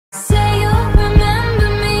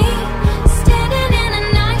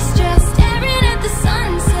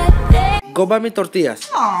Go buy me tortillas.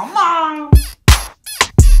 Aw, Mom.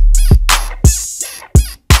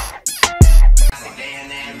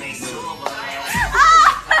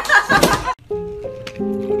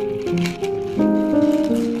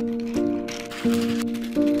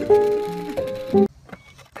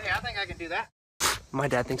 My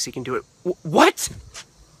dad thinks he can do it. What?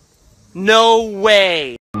 No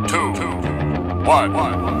way! 2, 2, 1, 1.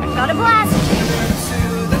 Got a blast!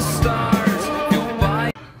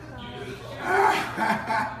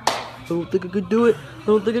 I don't think I could do it. I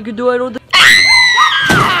don't think I could do it. I don't think.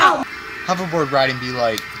 Hoverboard riding be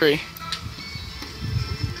like 3.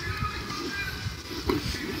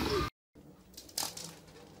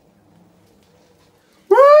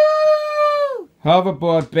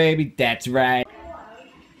 Hoverboard, baby, that's right.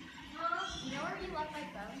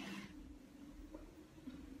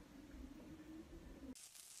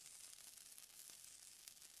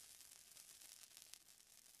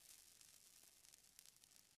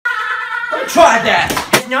 Try that.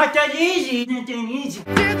 It's not that easy. It's not that easy.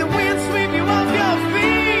 Did the wind sweep you off your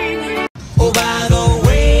feet? Oh, by the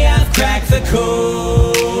way, I've cracked the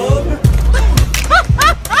code.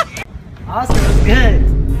 Oscar was good.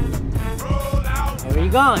 Where are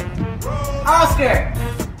you going? Oscar!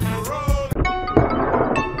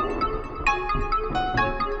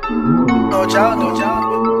 No child, no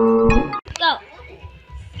child. Go!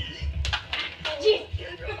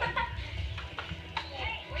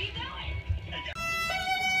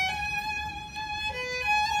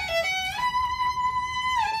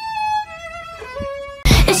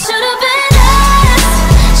 It should have been us.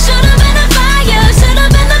 Should have been a fire. Should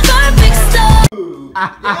have been the perfect storm.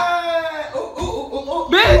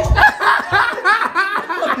 Bitch!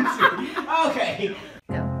 Okay.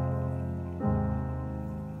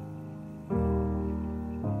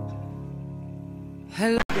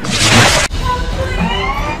 Hello.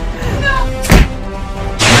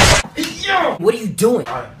 What are you doing?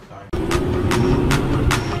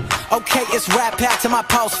 Okay, it's rap pack to my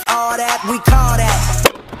post. All that, we call that.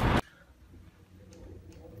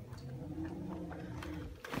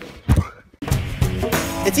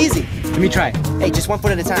 it's easy. Let me try. Hey, just 1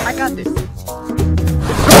 foot at a time. I got this.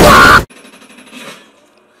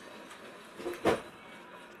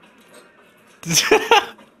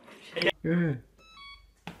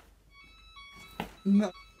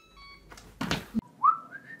 No.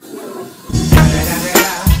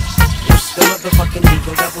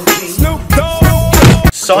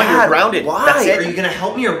 Son, you're grounded. Why? That's it. Are you gonna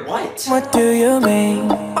help me or what? What do you mean?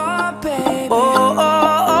 Oh, baby. Oh, oh,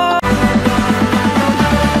 oh.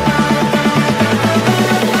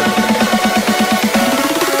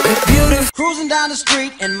 Beautiful. Cruising down the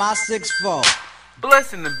street in my 6'4".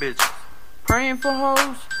 Blessing the bitches. Praying for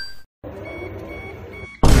hoes.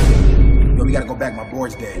 Yo, we gotta go back. My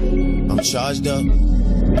board's dead. I'm charged up.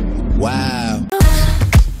 Wow.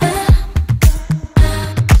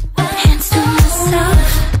 Hands to myself.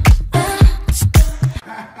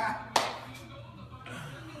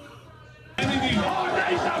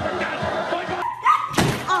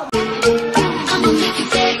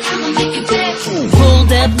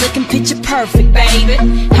 Pulled up looking picture perfect, baby.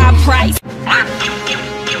 High price.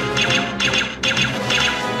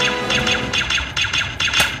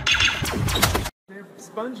 They're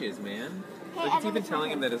sponges, man. Like it's even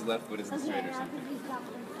telling him that his left foot isn't straight or something.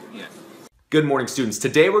 Yeah. Good morning, students.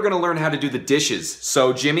 Today we're gonna learn how to do the dishes.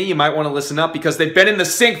 So, Jimmy, you might wanna listen up because they've been in the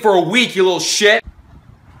sink for a week, you little shit.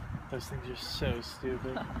 Those things are so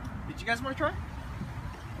stupid. Did you guys want to try?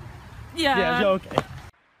 Yeah, okay.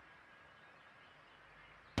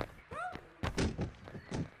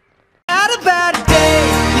 Had a bad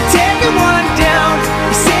day, you're taking one down.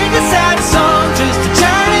 You sing a sad song just to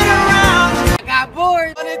turn it around. I got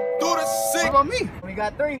bored. Do the sick on me. We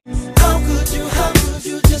got 3. How could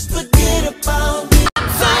you just forget about me? I'm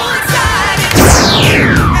so excited,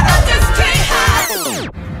 and I just can't hide.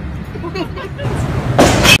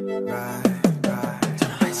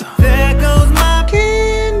 There goes my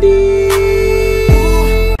candy.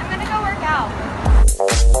 I'm gonna go work out.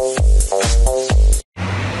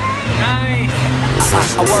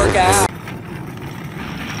 I work out.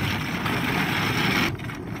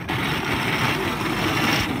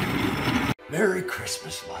 Merry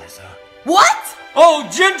Christmas, Liza. What? Oh,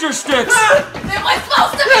 ginger sticks! It was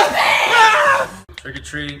supposed to be me! Trick or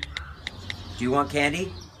treat. Do you want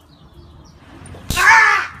candy?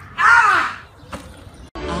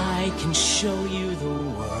 I can show you the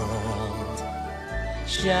world.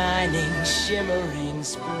 Shining, shimmering,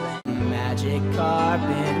 spread. Magic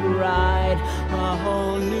carpet ride. A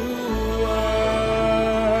whole new world.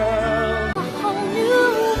 A whole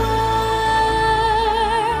new world.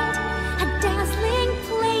 A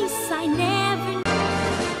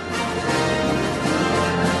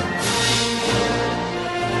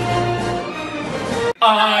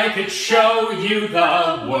I could show you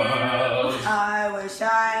the world. I wish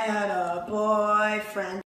I had a boyfriend.